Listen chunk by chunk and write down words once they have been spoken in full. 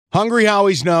Hungry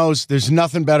Howie's knows there's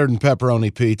nothing better than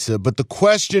pepperoni pizza, but the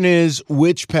question is,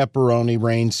 which pepperoni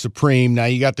reigns supreme? Now,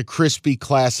 you got the crispy,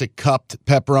 classic cupped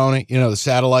pepperoni, the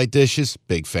satellite dishes,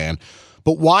 big fan.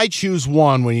 But why choose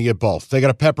one when you get both? They got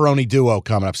a pepperoni duo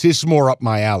coming up. See, this is more up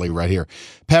my alley right here.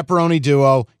 Pepperoni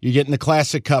duo, you're getting the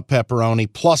classic cup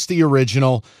pepperoni, plus the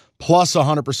original, plus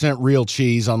 100% real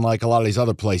cheese, unlike a lot of these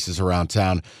other places around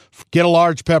town. Get a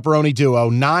large pepperoni duo,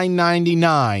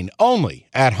 $9.99, only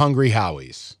at Hungry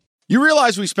Howie's. You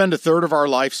realize we spend a third of our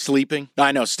life sleeping?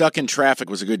 I know, stuck in traffic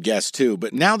was a good guess too,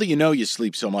 but now that you know you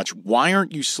sleep so much, why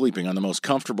aren't you sleeping on the most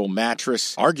comfortable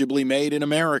mattress arguably made in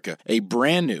America? A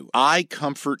brand new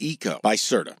iComfort Eco by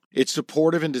Serta. It's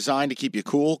supportive and designed to keep you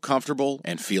cool, comfortable,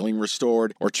 and feeling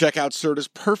restored. Or check out Serta's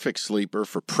Perfect Sleeper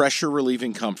for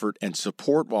pressure-relieving comfort and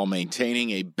support while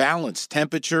maintaining a balanced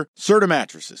temperature. Serta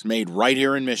mattresses made right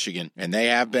here in Michigan, and they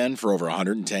have been for over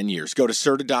 110 years. Go to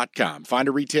Serta.com. Find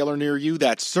a retailer near you.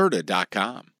 That's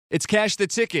Serta.com. It's Cash the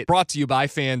Ticket, brought to you by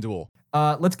FanDuel.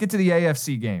 Let's get to the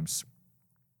AFC games.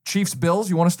 Chiefs-Bills,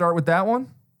 you want to start with that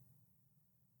one?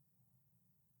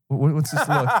 What's this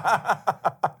look?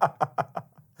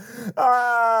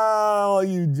 Oh,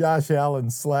 you Josh Allen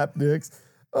slapdicks.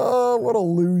 Oh, what a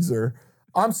loser.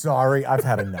 I'm sorry. I've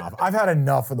had enough. I've had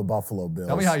enough of the Buffalo Bills.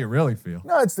 Tell me how you really feel.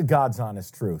 No, it's the God's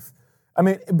honest truth. I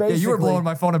mean, basically... Yeah, you were blowing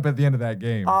my phone up at the end of that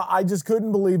game. I just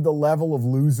couldn't believe the level of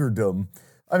loserdom.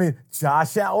 I mean,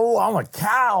 Josh Allen, I'm a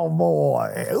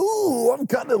cowboy. Ooh, I'm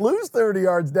cutting it loose 30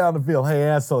 yards down the field. Hey,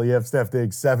 asshole, you have Steph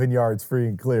Diggs 7 yards free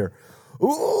and clear.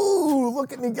 Ooh,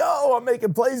 look at me go. I'm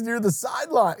making plays near the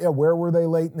sideline. Yeah, where were they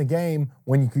late in the game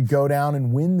when you could go down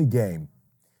and win the game?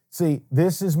 See,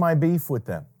 this is my beef with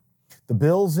them. The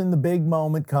Bills in the big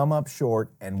moment come up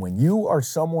short, and when you are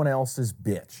someone else's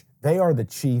bitch, they are the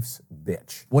Chiefs'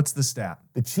 bitch. What's the stat?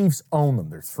 The Chiefs own them.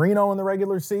 They're 3-0 in the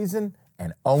regular season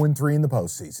and 0-3 in the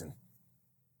postseason.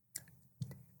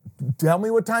 Tell me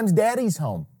what time's Daddy's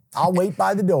home. I'll wait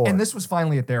by the door. And this was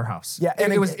finally at their house. Yeah,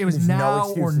 and it was now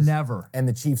or never. And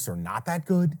the Chiefs are not that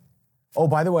good. Oh,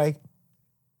 by the way,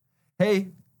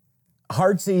 hey,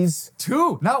 Heartsies.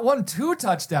 2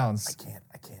 touchdowns.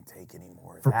 I can't take any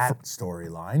more of that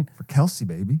storyline. For Kelsey,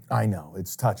 baby. I know,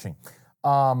 it's touching.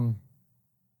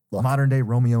 Look, modern day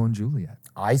Romeo and Juliet.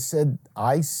 I said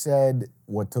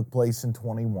what took place in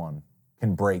 21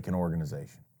 can break an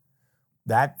organization.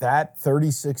 That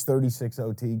 36-36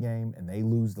 OT game, and they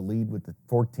lose the lead with the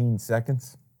 14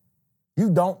 seconds, you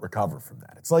don't recover from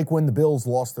that. It's like when the Bills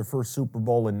lost their first Super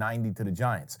Bowl in 90 to the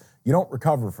Giants. You don't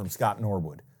recover from Scott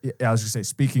Norwood. Yeah, I was going to say,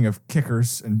 speaking of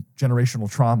kickers and generational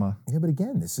trauma. Yeah, but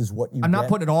again, this is what you I'm not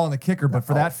putting it all on the kicker, but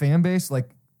for that fan base,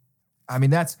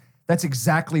 that's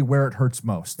exactly where it hurts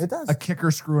most. It does. A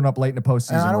kicker screwing up late in the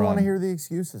postseason And I don't run. want to hear the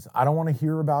excuses. I don't want to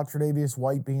hear about Tre'Davious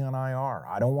White being on IR.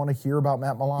 I don't want to hear about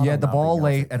Matt Milano. You had the ball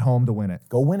late at home to win it.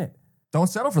 Go win it. Don't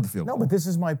settle for the field goal. No, but this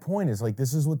is my point, is like,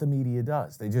 this is what the media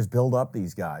does. They just build up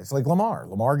these guys. Like Lamar.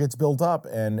 Lamar gets built up,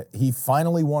 and he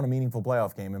finally won a meaningful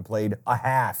playoff game and played a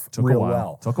half real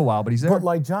well. Took a while, but he's there. But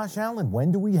like Josh Allen,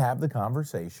 when do we have the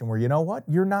conversation where, you know what,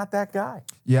 you're not that guy?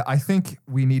 Yeah, I think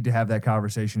we need to have that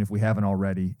conversation if we haven't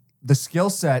already. The skill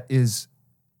set is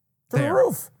Through the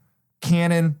roof.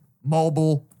 Cannon,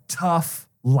 mobile, tough,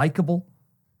 likable.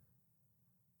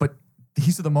 But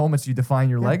these are the moments you define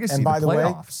your legacy, and by the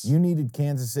playoffs. way, you needed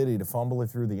Kansas City to fumble it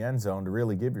through the end zone to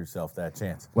really give yourself that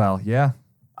chance. Well, yeah.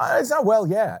 It's not well,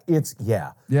 yeah. It's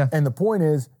yeah. Yeah. And the point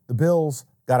is, the Bills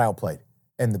got outplayed.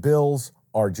 And the Bills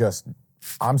are just,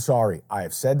 I'm sorry, I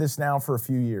have said this now for a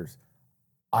few years.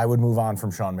 I would move on from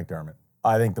Sean McDermott.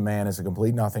 I think the man is a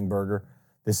complete nothing burger.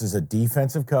 This is a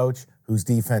defensive coach whose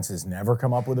defense has never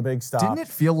come up with a big stop. Didn't it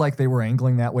feel like they were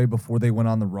angling that way before they went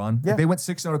on the run? Yeah. Like they went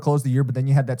 6-0 to close the year, but then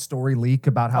you had that story leak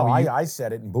about how I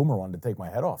said it, and Boomer wanted to take my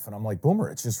head off. And I'm like, Boomer,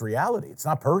 it's just reality. It's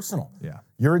not personal. Yeah.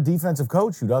 You're a defensive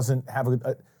coach who doesn't have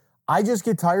I just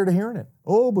get tired of hearing it.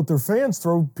 Oh, but their fans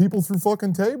throw people through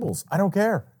fucking tables. I don't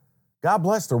care. God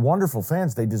bless, they're wonderful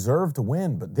fans. They deserve to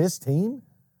win. But this team,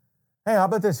 hey, how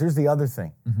about this? Here's the other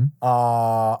thing. Mm-hmm.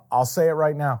 I'll say it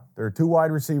right now. There are 2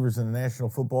 wide receivers in the National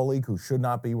Football League who should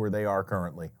not be where they are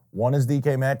currently. One is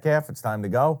DK Metcalf. It's time to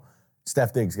go.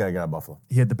 Steph Diggs got to get out of Buffalo.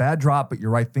 He had the bad drop, but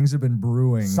you're right. Things have been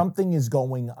brewing. Something is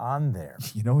going on there.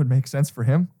 You know what makes sense for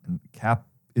him? And Cap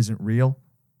isn't real.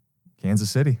 Kansas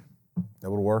City.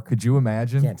 That would work. Could you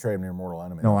imagine? Can't trade him to your mortal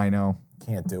enemy. No, I know.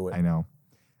 Can't do it. I know.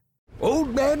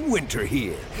 Old Man Winter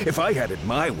here. If I had it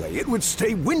my way, it would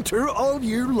stay winter all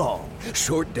year long.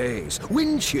 Short days,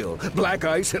 wind chill, black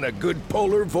ice, and a good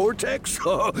polar vortex.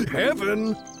 Oh,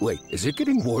 heaven. Wait, is it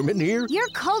getting warm in here? Your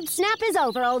cold snap is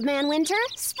over, Old Man Winter.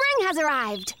 Spring has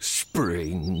arrived.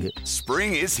 spring.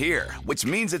 Spring is here, which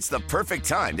means it's the perfect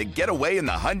time to get away in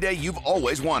the Hyundai you've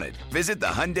always wanted. Visit the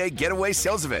Hyundai Getaway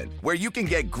Sales Event, where you can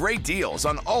get great deals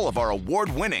on all of our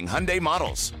award-winning Hyundai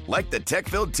models, like the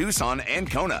tech-filled Tucson and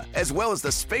Kona, as well as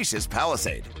the spacious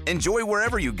Palisade. Enjoy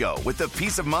wherever you go with the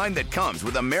peace of mind that comes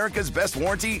with America's best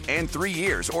warranty and 3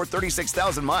 years or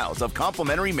 36,000 miles of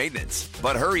complimentary maintenance.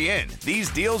 But hurry in, these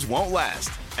deals won't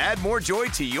last. Add more joy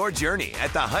to your journey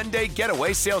at the Hyundai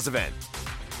Getaway Sales Event.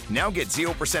 Now get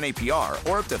 0% APR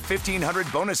or up to $1,500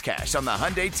 bonus cash on the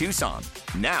Hyundai Tucson.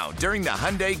 Now, during the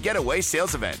Hyundai Getaway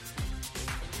Sales Event.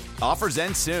 Offers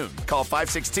end soon. Call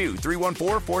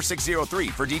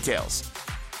 562-314-4603 for details.